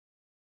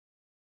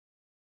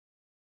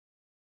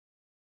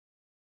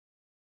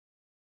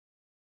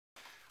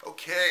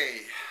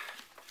Okay,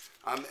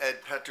 I'm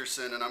Ed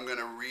Pettersen and I'm going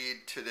to read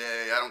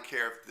today. I don't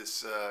care if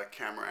this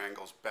camera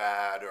angle's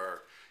bad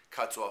or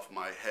cuts off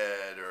my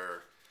head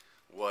or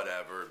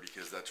whatever,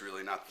 because that's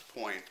really not the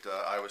point.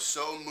 I was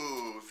so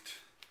moved.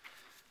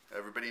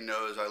 Everybody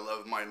knows I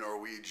love my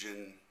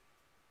Norwegian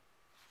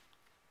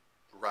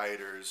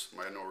writers,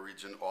 my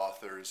Norwegian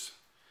authors,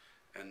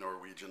 and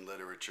Norwegian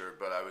literature,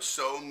 but I was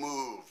so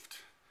moved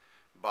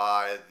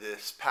by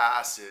this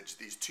passage,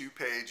 these 2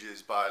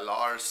 pages by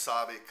Lars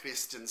Saabye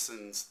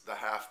Christensen's The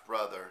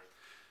Half-Brother,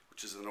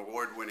 which is an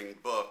award-winning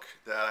book,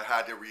 that I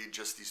had to read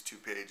just these 2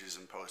 pages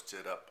and post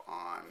it up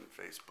on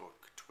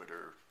Facebook,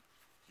 Twitter,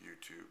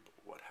 YouTube,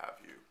 what have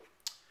you.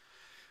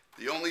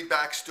 The only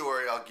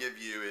backstory I'll give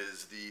you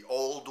is the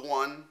old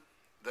one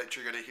that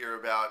you're going to hear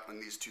about on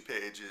these 2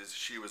 pages.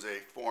 She was a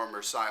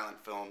former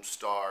silent film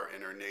star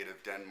in her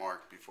native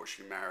Denmark before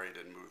she married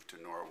and moved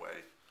to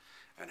Norway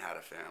and had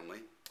a family.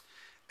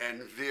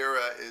 And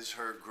Vera is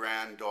her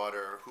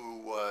granddaughter, who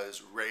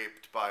was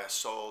raped by a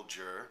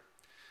soldier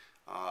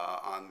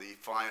on the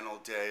final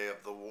day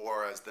of the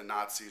war as the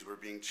Nazis were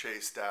being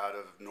chased out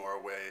of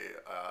Norway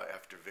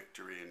after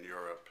victory in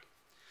Europe.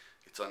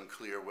 It's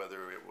unclear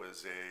whether it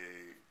was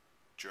a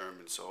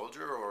German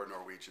soldier or a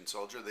Norwegian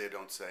soldier. They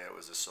don't say it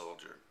was a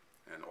soldier,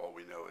 and all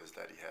we know is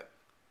that he had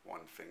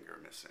 1 finger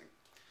missing.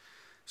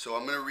 So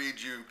I'm going to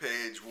read you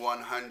page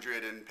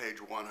 100 and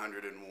page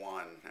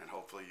 101, and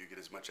hopefully you get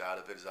as much out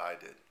of it as I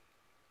did.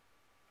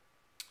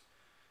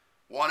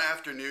 One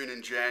afternoon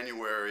in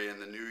January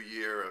in the new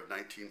year of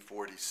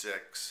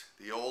 1946,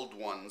 the old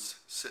ones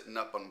sitting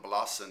up on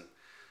Blassen,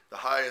 the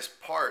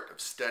highest part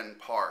of Sten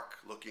Park,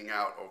 looking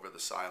out over the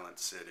silent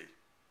city.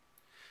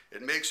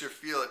 It makes her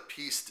feel at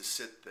peace to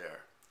sit there.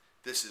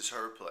 This is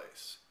her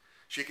place.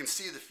 She can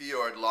see the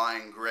fjord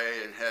lying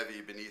gray and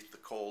heavy beneath the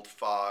cold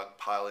fog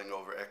piling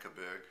over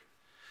Ekeberg.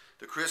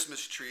 The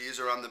Christmas trees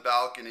are on the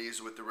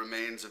balconies with the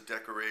remains of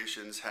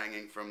decorations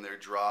hanging from their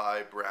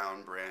dry,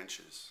 brown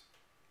branches.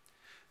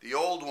 The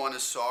old one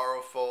is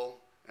sorrowful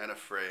and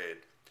afraid.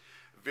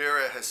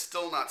 Vera has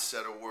still not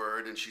said a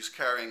word, and she's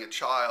carrying a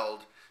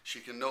child she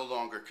can no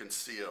longer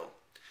conceal.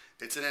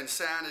 It's an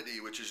insanity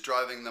which is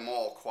driving them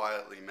all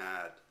quietly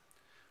mad.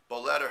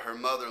 Boletta, her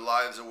mother,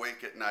 lies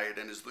awake at night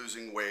and is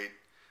losing weight,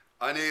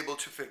 unable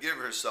to forgive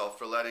herself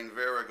for letting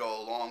Vera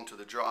go along to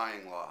the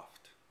drying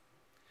loft.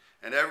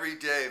 And every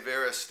day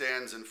Vera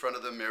stands in front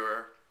of the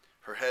mirror,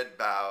 her head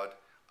bowed,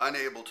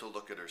 unable to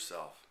look at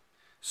herself.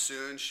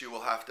 Soon she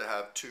will have to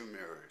have 2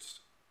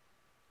 mirrors.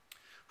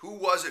 Who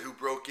was it who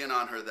broke in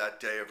on her that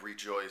day of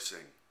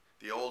rejoicing?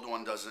 The old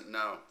one doesn't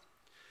know.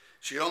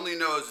 She only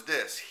knows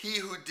this: he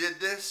who did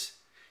this,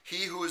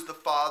 he who is the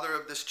father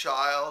of this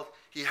child,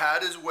 he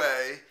had his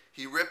way,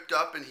 he ripped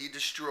up and he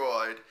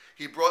destroyed,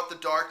 he brought the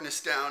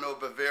darkness down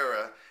over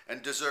Vera,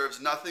 and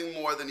deserves nothing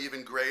more than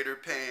even greater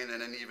pain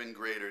and an even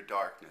greater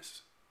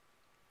darkness.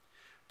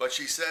 But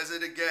she says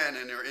it again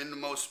in her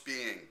inmost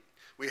being: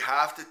 we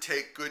have to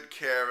take good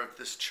care of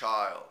this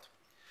child,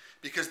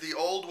 because the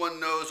old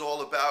one knows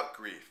all about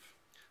grief.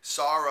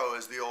 Sorrow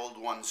is the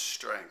old one's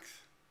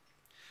strength.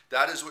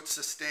 That is what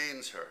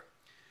sustains her.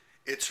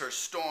 It's her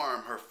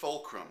storm, her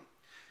fulcrum.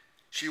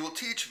 She will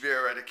teach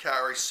Vera to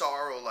carry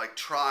sorrow like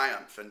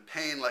triumph and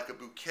pain like a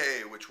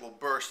bouquet which will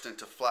burst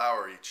into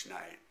flower each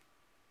night.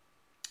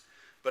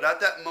 But at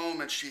that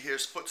moment she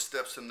hears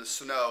footsteps in the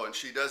snow, and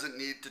she doesn't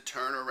need to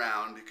turn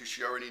around because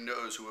she already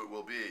knows who it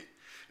will be.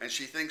 And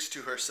she thinks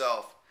to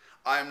herself,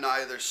 I am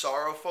neither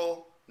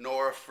sorrowful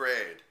nor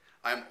afraid.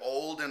 I am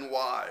old and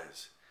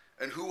wise.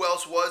 And who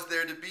else was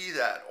there to be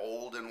that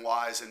old and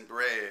wise and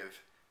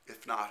brave,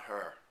 if not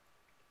her?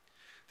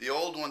 The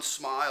old one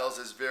smiles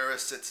as Vera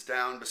sits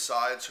down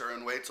beside her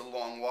and waits a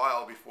long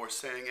while before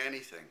saying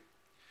anything.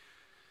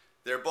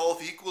 They're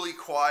both equally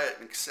quiet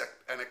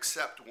and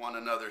accept one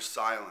another's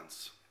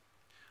silence.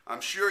 I'm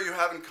sure you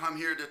haven't come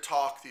here to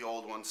talk, the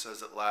old one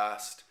says at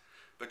last,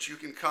 but you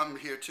can come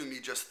here to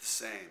me just the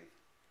same.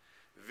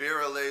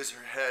 Vera lays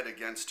her head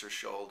against her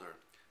shoulder.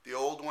 The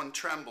old one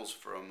trembles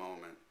for a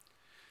moment.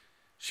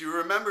 She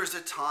remembers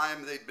a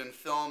time they'd been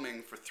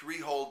filming for 3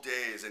 whole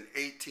days and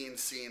 18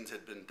 scenes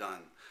had been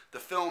done. The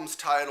film's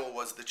title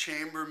was The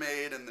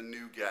Chambermaid and the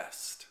New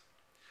Guest.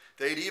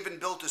 They'd even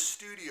built a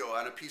studio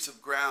on a piece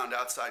of ground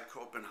outside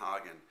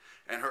Copenhagen,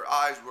 and her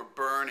eyes were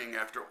burning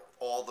after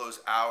all those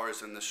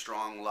hours in the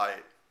strong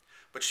light.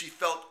 But she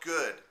felt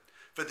good,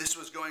 for this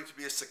was going to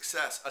be a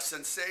success, a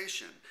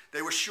sensation.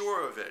 They were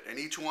sure of it, and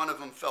each one of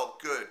them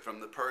felt good, from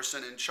the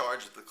person in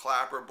charge of the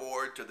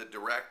clapperboard to the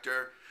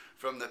director,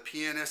 from the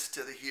pianist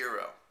to the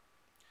hero.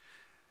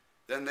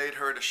 Then they'd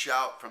heard a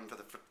shout from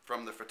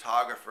the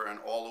photographer, and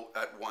all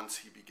at once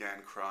he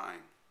began crying.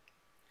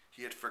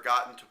 He had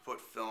forgotten to put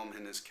film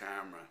in his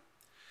camera.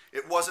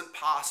 It wasn't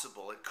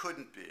possible, it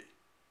couldn't be.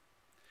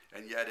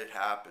 And yet it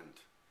happened.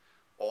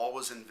 All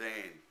was in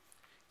vain.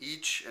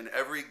 Each and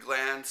every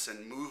glance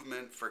and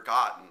movement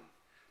forgotten,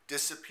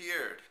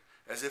 disappeared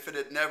as if it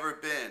had never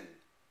been,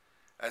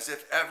 as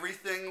if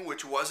everything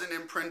which wasn't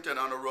imprinted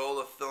on a roll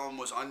of film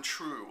was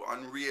untrue,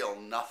 unreal,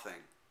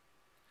 nothing.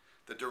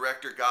 The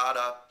director got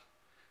up,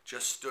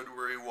 just stood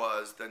where he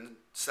was, then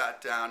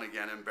sat down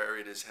again and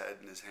buried his head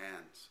in his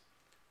hands.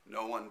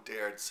 No one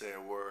dared say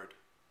a word.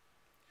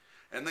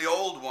 And the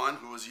old one,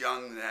 who was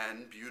young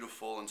then,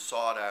 beautiful and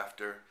sought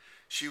after,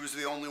 she was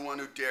the only one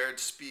who dared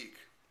speak.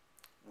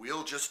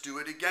 "We'll just do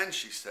it again,"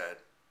 she said.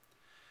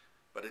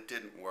 But it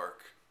didn't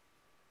work.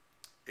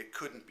 It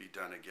couldn't be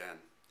done again.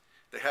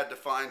 They had to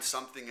find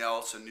something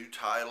else, a new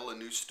title, a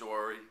new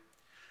story.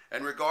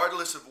 And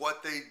regardless of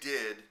what they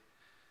did,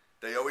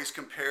 they always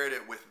compared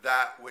it with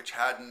that which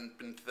hadn't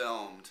been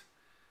filmed,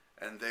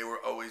 and they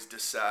were always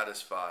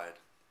dissatisfied.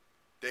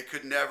 They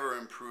could never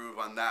improve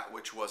on that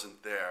which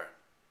wasn't there.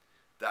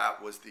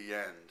 That was the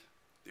end,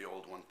 the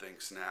old one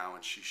thinks now,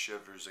 and she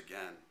shivers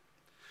again.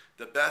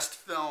 The best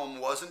film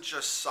wasn't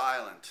just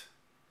silent,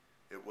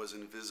 it was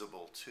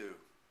invisible too.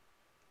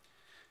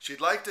 She'd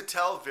like to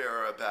tell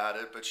Vera about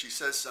it, but she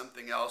says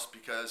something else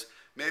because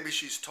maybe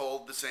she's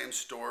told the same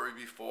story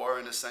before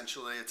and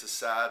essentially it's a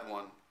sad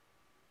one.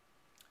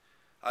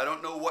 "I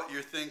don't know what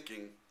you're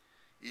thinking,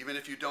 even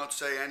if you don't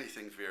say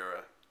anything,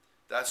 Vera.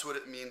 That's what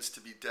it means to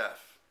be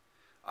deaf.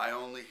 I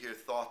only hear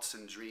thoughts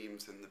and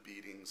dreams and the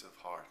beatings of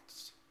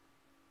hearts."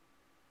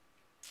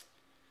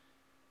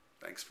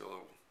 Thanks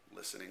for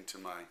listening to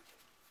my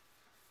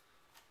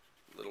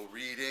little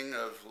reading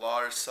of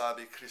Lars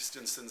Saabye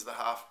Christensen's The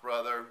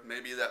Half-Brother.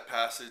 Maybe that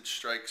passage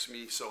strikes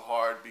me so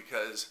hard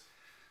because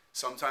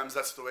sometimes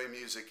that's the way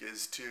music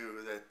is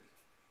too, that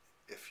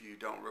if you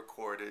don't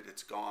record it,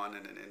 it's gone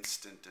in an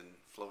instant and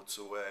floats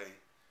away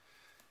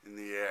in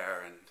the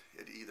air, and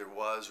it either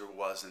was or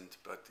wasn't,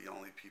 but the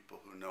only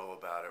people who know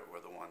about it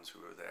were the ones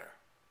who were there.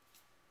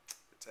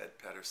 It's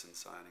Pettersen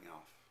signing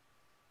off.